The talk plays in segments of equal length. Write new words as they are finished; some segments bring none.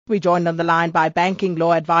We're joined on the line by banking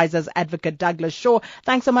law advisors advocate Douglas Shaw.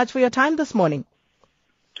 Thanks so much for your time this morning.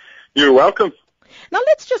 You're welcome. Now,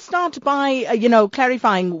 let's just start by,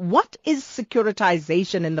 clarifying what is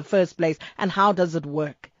securitization in the first place and how does it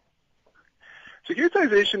work?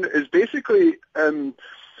 Securitization is basically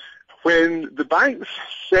when the banks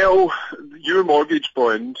sell your mortgage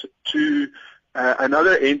bond to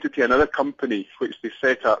another entity, another company, which they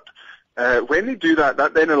set up. When they do that,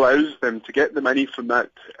 that then allows them to get the money from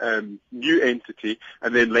that new entity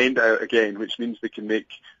and then lend it out again, which means they can make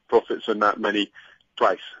profits on that money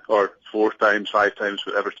twice or 4 times, 5 times,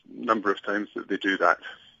 whatever number of times that they do that.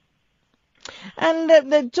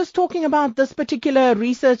 And just talking about this particular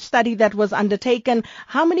research study that was undertaken,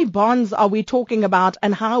 how many bonds are we talking about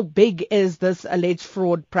and how big is this alleged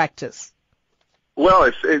fraud practice?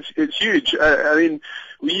 Well, it's huge. I mean,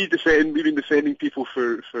 we've been defending people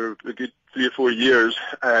for a good 3 or 4 years,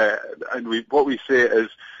 and what we say is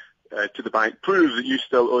to the bank, prove that you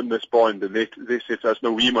still own this bond, and they say to us,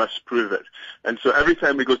 no, we must prove it. And so every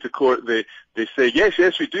time we go to court, they say,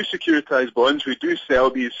 yes, we do securitize bonds, we do sell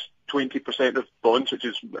these 20% of bonds, which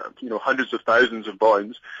is hundreds of thousands of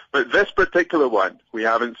bonds, but this particular one we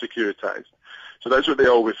haven't securitized. So that's what they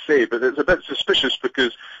always say, but it's a bit suspicious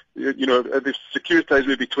because they've securitized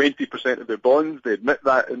maybe 20% of their bonds, they admit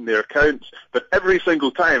that in their accounts, but every single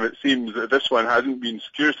time it seems that this one hasn't been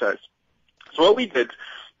securitized. So what we did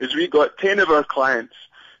is we got 10 of our clients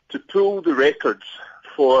to pull the records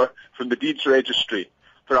from the deeds registry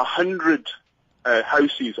for 100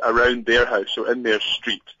 houses around their house or in their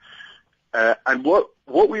street. And what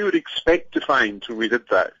we would expect to find when we did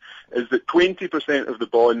that is that 20% of the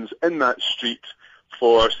bonds in that street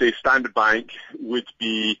for, say, Standard Bank would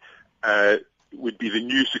be the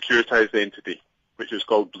new securitized entity, which is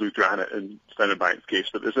called Blue Granite in Standard Bank's case.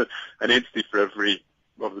 But there's an entity for every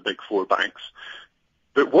of the big 4 banks.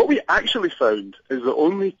 But what we actually found is that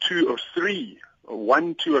only 2 or 3, or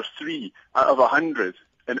 1, 2 or 3 out of 100,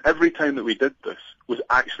 and every time that we did this, was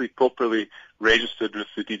actually properly registered with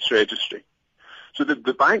the deeds registry. So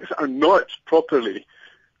the banks are not properly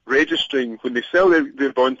registering, when they sell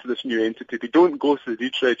their bond to this new entity, they don't go to the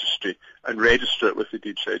deeds registry and register it with the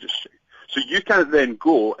deeds registry. So you can't then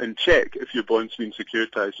go and check if your bond's been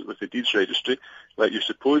securitized with the deeds registry like you're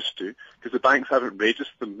supposed to, because the banks haven't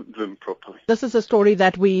registered them properly. This is a story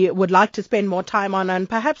that we would like to spend more time on, and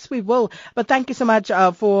perhaps we will. But thank you so much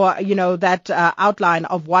for that outline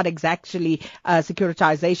of what exactly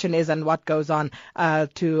securitization is and what goes on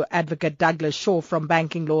to Advocate Douglas Shaw from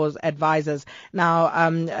Banking Laws Advisors. Now,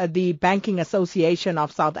 the Banking Association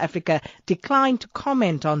of South Africa declined to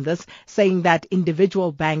comment on this, saying that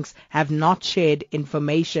individual banks have not shared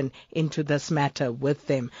information into this matter with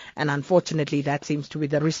them. And unfortunately, that seems to be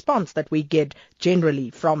the response that we get generally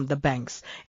from the banks.